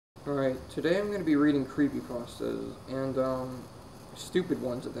Alright, today I'm going to be reading creepypastas, and stupid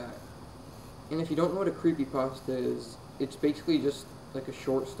ones at that. And if you don't know what a creepypasta is, it's basically just like a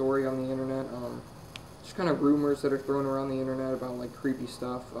short story on the internet, just kind of rumors that are thrown around the internet about like creepy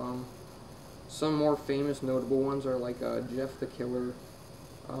stuff. Some more famous notable ones are like Jeff the Killer,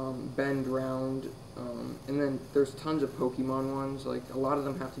 Ben Drowned, and then there's tons of Pokemon ones, like a lot of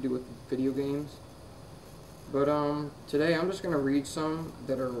them have to do with video games. But today I'm just gonna read some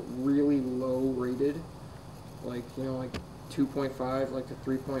that are really low rated, like like 2.5, like to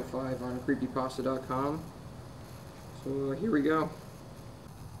 3.5 on CreepyPasta.com. So here we go.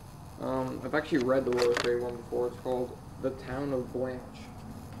 I've actually read the lowest rated one before. It's called The Town of Blanche.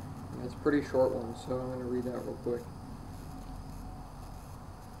 And it's a pretty short one, so I'm gonna read that real quick.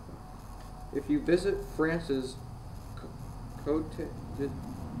 If you visit France's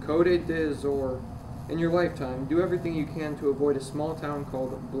Côte d'Azur in your lifetime, do everything you can to avoid a small town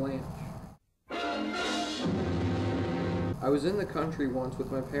called Blanche. I was in the country once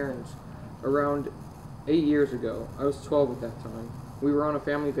with my parents around 8 years ago. I was 12 at that time. We were on a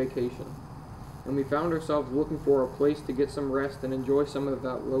family vacation, and we found ourselves looking for a place to get some rest and enjoy some of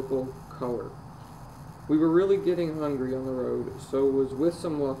that local color. We were really getting hungry on the road, so it was with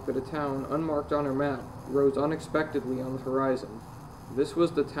some luck that a town, unmarked on our map, rose unexpectedly on the horizon. This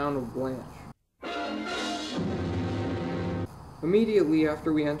was the town of Blanche. Immediately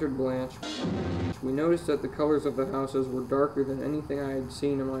after we entered Blanche, we noticed that the colors of the houses were darker than anything I had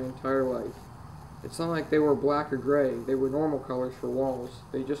seen in my entire life. It's not like they were black or gray, they were normal colors for walls.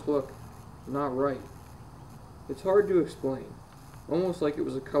 They just look not right. It's hard to explain. Almost like it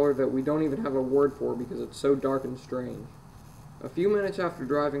was a color that we don't even have a word for because it's so dark and strange. A few minutes after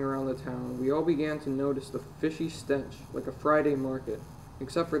driving around the town, we all began to notice the fishy stench, like a Friday market,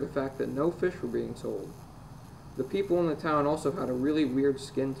 except for the fact that no fish were being sold. The people in the town also had a really weird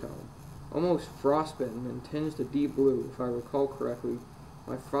skin tone, almost frostbitten and tinged a deep blue, if I recall correctly.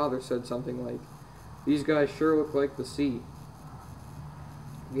 My father said something like, "These guys sure look like the sea."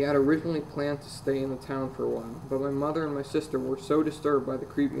 We had originally planned to stay in the town for a while, but my mother and my sister were so disturbed by the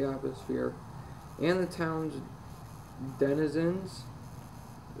creepy atmosphere and the town's denizens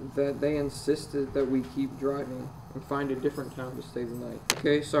that they insisted that we keep driving and find a different town to stay the night.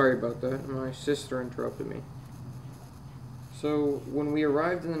 Okay, sorry about that. My sister interrupted me. So, when we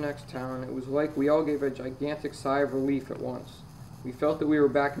arrived in the next town, it was like we all gave a gigantic sigh of relief at once. We felt that we were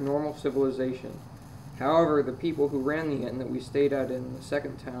back in normal civilization. However, the people who ran the inn that we stayed at in the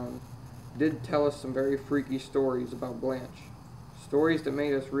second town did tell us some very freaky stories about Blanche. Stories that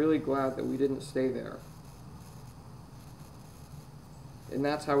made us really glad that we didn't stay there. And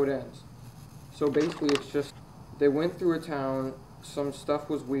that's how it ends. So basically it's just, they went through a town, some stuff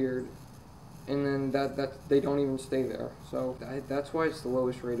was weird, and then that they don't even stay there. So that's why it's the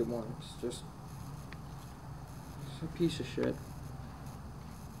lowest rated one. It's just a piece of shit.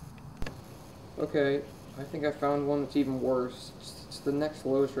 Okay, I think I found one that's even worse. It's the next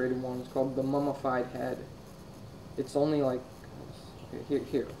lowest rated one. It's called The Mummified Head. It's only like,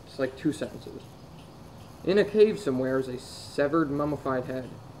 here, it's like 2 sentences. In a cave somewhere is a severed mummified head.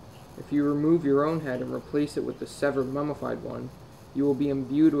 If you remove your own head and replace it with the severed mummified one, you will be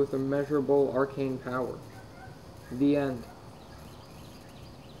imbued with immeasurable arcane power. The end.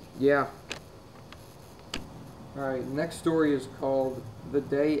 Yeah. Alright, next story is called The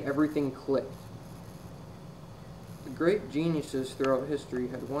Day Everything Clicked. The great geniuses throughout history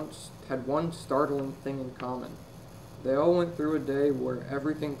had one startling thing in common. They all went through a day where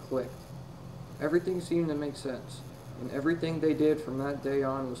everything clicked. Everything seemed to make sense, and everything they did from that day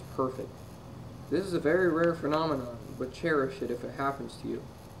on was perfect. This is a very rare phenomenon, but cherish it if it happens to you.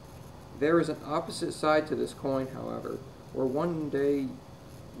 There is an opposite side to this coin, however, where one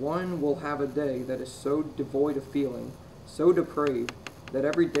will have a day that is so devoid of feeling, so depraved, that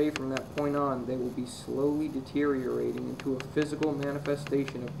every day from that point on they will be slowly deteriorating into a physical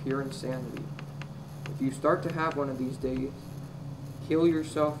manifestation of pure insanity. If you start to have one of these days, kill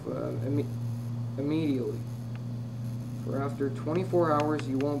yourself immediately, for after 24 hours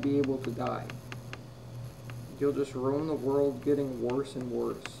you won't be able to die. You'll just roam the world getting worse and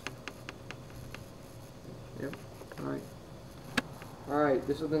worse. Yep, alright,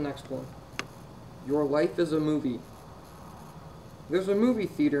 this is the next one. Your life is a movie. There's a movie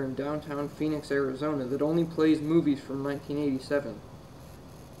theater in downtown Phoenix, Arizona that only plays movies from 1987.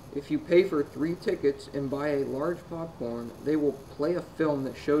 If you pay for 3 tickets and buy a large popcorn, they will play a film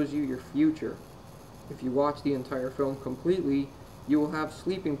that shows you your future. If you watch the entire film completely, you will have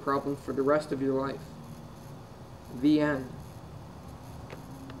sleeping problems for the rest of your life. The end.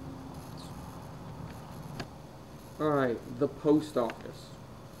 Alright, the post office.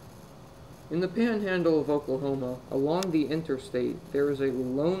 In the panhandle of Oklahoma, along the interstate, there is a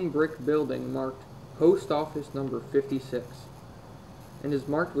lone brick building marked Post Office Number 56, and is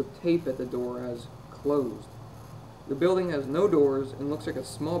marked with tape at the door as closed. The building has no doors and looks like a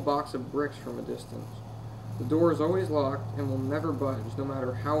small box of bricks from a distance. The door is always locked and will never budge, no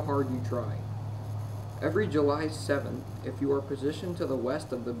matter how hard you try. Every July 7th, if you are positioned to the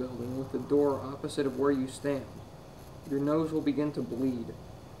west of the building with the door opposite of where you stand, your nose will begin to bleed.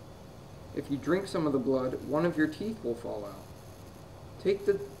 If you drink some of the blood, one of your teeth will fall out. Take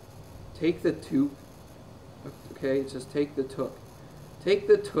the took. Okay, it says take the took. Take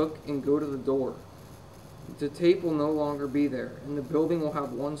the took and go to the door. The tape will no longer be there, and the building will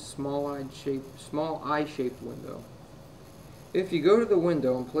have one small eye-shaped window. If you go to the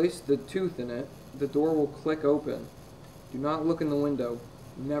window and place the tooth in it, the door will click open. Do not look in the window.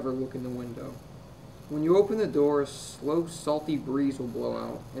 Never look in the window. When you open the door, a slow, salty breeze will blow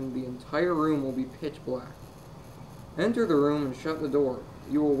out, and the entire room will be pitch black. Enter the room and shut the door.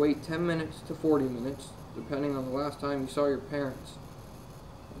 You will wait 10 minutes to 40 minutes, depending on the last time you saw your parents.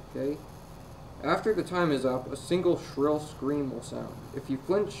 Okay? After the time is up, a single shrill scream will sound. If you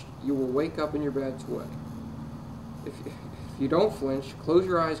flinch, you will wake up in your bed sweating. If you don't flinch, close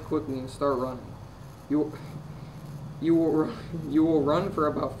your eyes quickly and start running. You will run for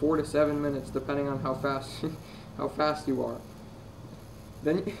about 4 to 7 minutes, depending on how fast you are.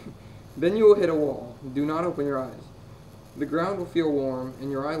 Then you will hit a wall. Do not open your eyes. The ground will feel warm,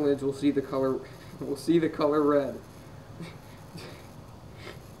 and your eyelids will see the color red.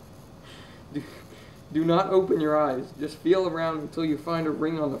 Do not open your eyes. Just feel around until you find a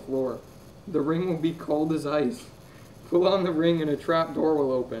ring on the floor. The ring will be cold as ice. Pull on the ring and a trap door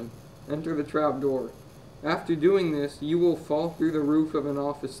will open. Enter the trap door. After doing this, you will fall through the roof of an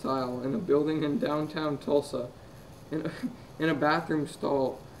office tile in a building in downtown Tulsa, in a bathroom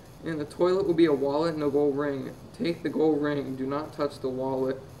stall. In the toilet will be a wallet and a gold ring. Take the gold ring. Do not touch the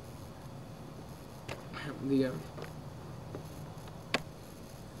wallet. The end.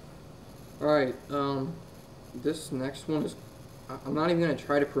 Alright, this next one is, I'm not even going to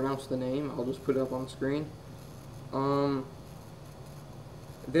try to pronounce the name, I'll just put it up on the screen.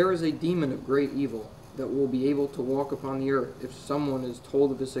 There is a demon of great evil that will be able to walk upon the earth if someone is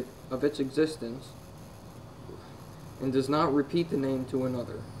told of its existence and does not repeat the name to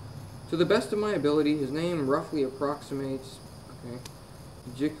another. To the best of my ability, his name roughly approximates,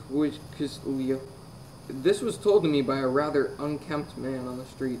 This was told to me by a rather unkempt man on the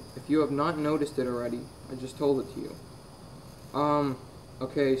street. If you have not noticed it already, I just told it to you.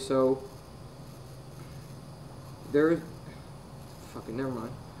 Okay, so there's, fucking never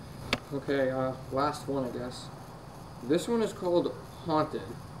mind. Okay, last one, I guess. This one is called Haunted.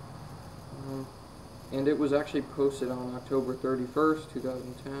 And it was actually posted on October 31st,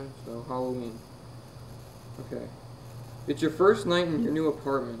 2010, so Halloween. Okay. It's your first night in your new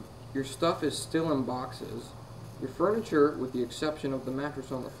apartment. Your stuff is still in boxes. Your furniture, with the exception of the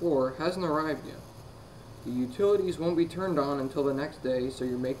mattress on the floor, hasn't arrived yet. The utilities won't be turned on until the next day, so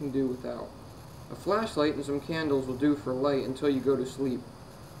you're making do without. A flashlight and some candles will do for light until you go to sleep.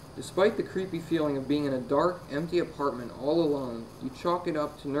 Despite the creepy feeling of being in a dark, empty apartment all alone, you chalk it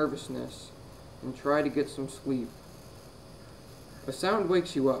up to nervousness and try to get some sleep. A sound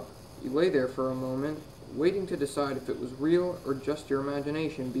wakes you up. You lay there for a moment, waiting to decide if it was real or just your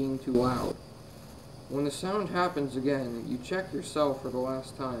imagination being too loud. When the sound happens again, you check your cell for the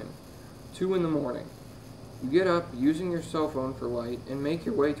last time. 2 in the morning. You get up, using your cell phone for light, and make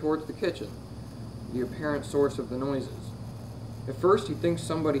your way towards the kitchen, the apparent source of the noises. At first, you think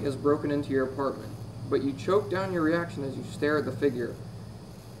somebody has broken into your apartment, but you choke down your reaction as you stare at the figure.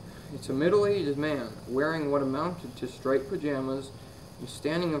 It's a middle-aged man, wearing what amounted to striped pajamas, and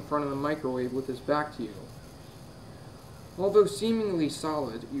standing in front of the microwave with his back to you. Although seemingly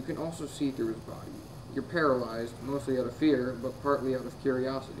solid, you can also see through his body. You're paralyzed, mostly out of fear, but partly out of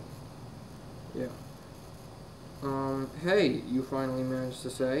curiosity. Yeah. Hey, you finally managed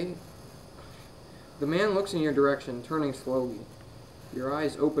to say. The man looks in your direction, turning slowly. Your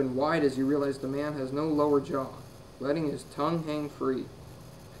eyes open wide as you realize the man has no lower jaw, letting his tongue hang free.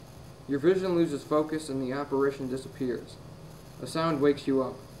 Your vision loses focus and the apparition disappears. A sound wakes you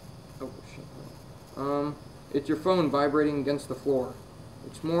up. Oh, shit. It's your phone vibrating against the floor.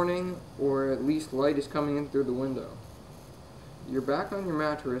 It's morning, or at least light is coming in through the window. You're back on your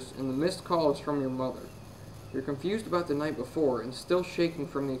mattress, and the missed call is from your mother. You're confused about the night before, and still shaking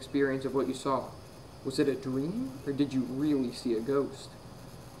from the experience of what you saw. Was it a dream, or did you really see a ghost?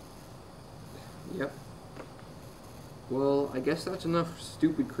 Yep. Well, I guess that's enough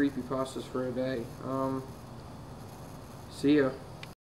stupid creepypastas for today. See ya.